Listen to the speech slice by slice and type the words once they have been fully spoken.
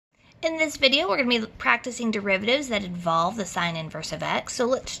In this video, we're going to be practicing derivatives that involve the sine inverse of x, so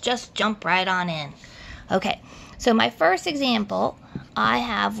let's just jump right on in. Okay, so my first example, I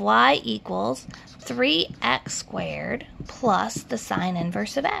have y equals 3x squared plus the sine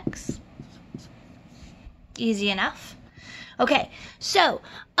inverse of x. Easy enough. Okay, so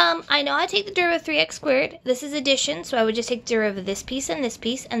I know I take the derivative of 3x squared. This is addition, so I would just take the derivative of this piece, and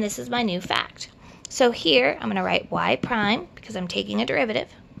this is my new fact. So here, I'm going to write y prime, because I'm taking a derivative,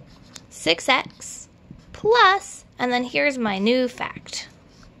 6x plus, and then here's my new fact.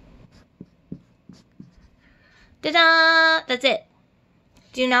 Ta-da! That's it.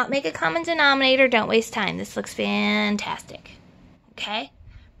 Do not make a common denominator. Don't waste time. This looks fantastic. Okay?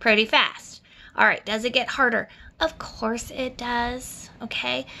 Pretty fast. All right, does it get harder? Of course it does.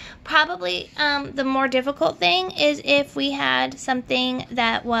 Okay? Probably the more difficult thing is if we had something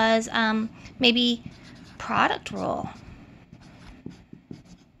that was maybe product rule.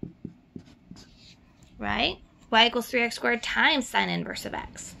 Right? Y equals 3x squared times sine inverse of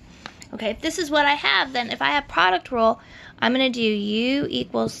x. Okay, if this is what I have, then if I have product rule, I'm going to do u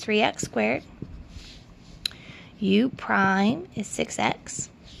equals 3x squared. U prime is 6x.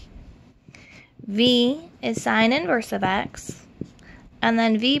 V is sine inverse of x. And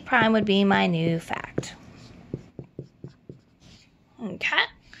then V prime would be my new fact. Okay.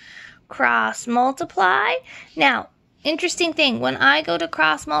 Cross multiply. Now, interesting thing, when I go to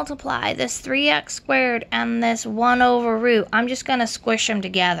cross multiply this 3x squared and this 1 over root, I'm just going to squish them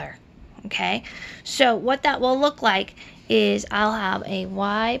together. Okay, so what that will look like is I'll have a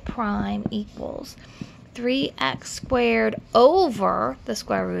y prime equals 3x squared over the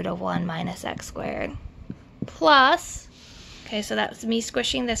square root of 1 minus x squared plus, okay, so that's me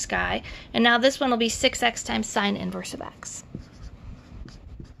squishing this guy, and now this one will be 6x times sine inverse of x.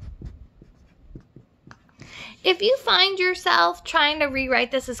 If you find yourself trying to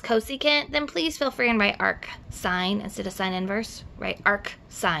rewrite this as cosecant, then please feel free and write arc sine instead of sine inverse. Write arc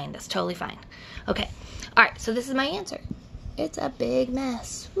sine. That's totally fine. Okay. All right. So this is my answer. It's a big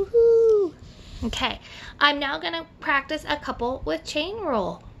mess. Woohoo! Okay. I'm now going to practice a couple with chain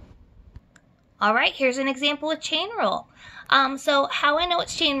rule. All right. Here's an example with chain rule. So how I know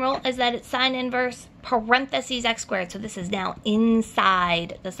it's chain rule is that it's sine inverse parentheses x squared. So this is now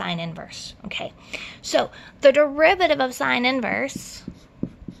inside the sine inverse. Okay. So the derivative of sine inverse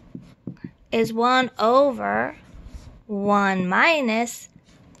is 1 over 1 minus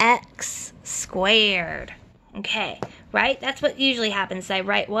x squared. Okay. Right? That's what usually happens. I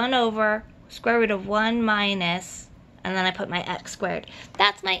write 1 over square root of 1 minus, and then I put my x squared.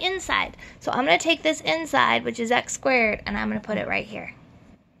 That's my inside. So I'm going to take this inside, which is x squared, and I'm going to put it right here.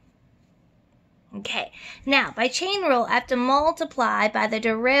 Okay. Now, by chain rule, I have to multiply by the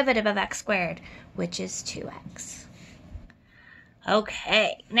derivative of x squared, which is 2x.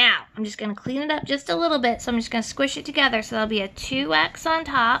 Okay. Now, I'm just going to clean it up just a little bit, so I'm just going to squish it together. So there'll be a 2x on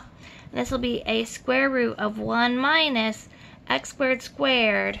top, and this will be a square root of 1 minus x squared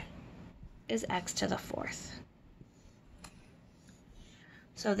squared is x to the 4th.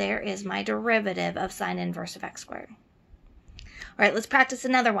 So there is my derivative of sine inverse of x squared. All right, let's practice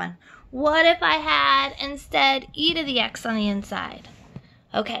another one. What if I had instead e to the x on the inside?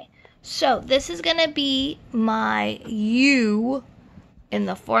 Okay, so this is going to be my u in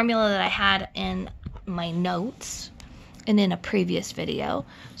the formula that I had in my notes and in a previous video.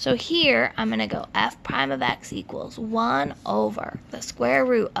 So here I'm going to go f prime of x equals 1 over the square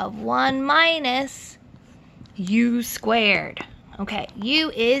root of 1 minus u squared. Okay, u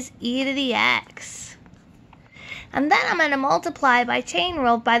is e to the x. And then I'm going to multiply by chain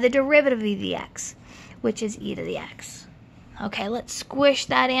rule by the derivative of e to the x, which is e to the x. Okay, let's squish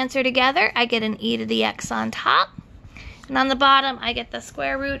that answer together. I get an e to the x on top. And on the bottom, I get the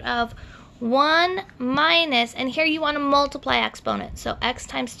square root of 1 minus, and here you want to multiply exponents. So x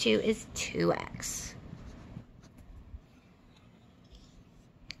times 2 is 2x.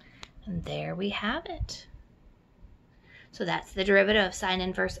 And there we have it. So that's the derivative of sine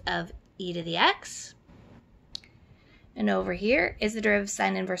inverse of e to the x. And over here is the derivative of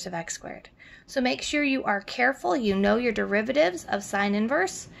sine inverse of x squared. So make sure you are careful, you know your derivatives of sine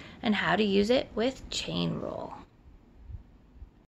inverse and how to use it with chain rule.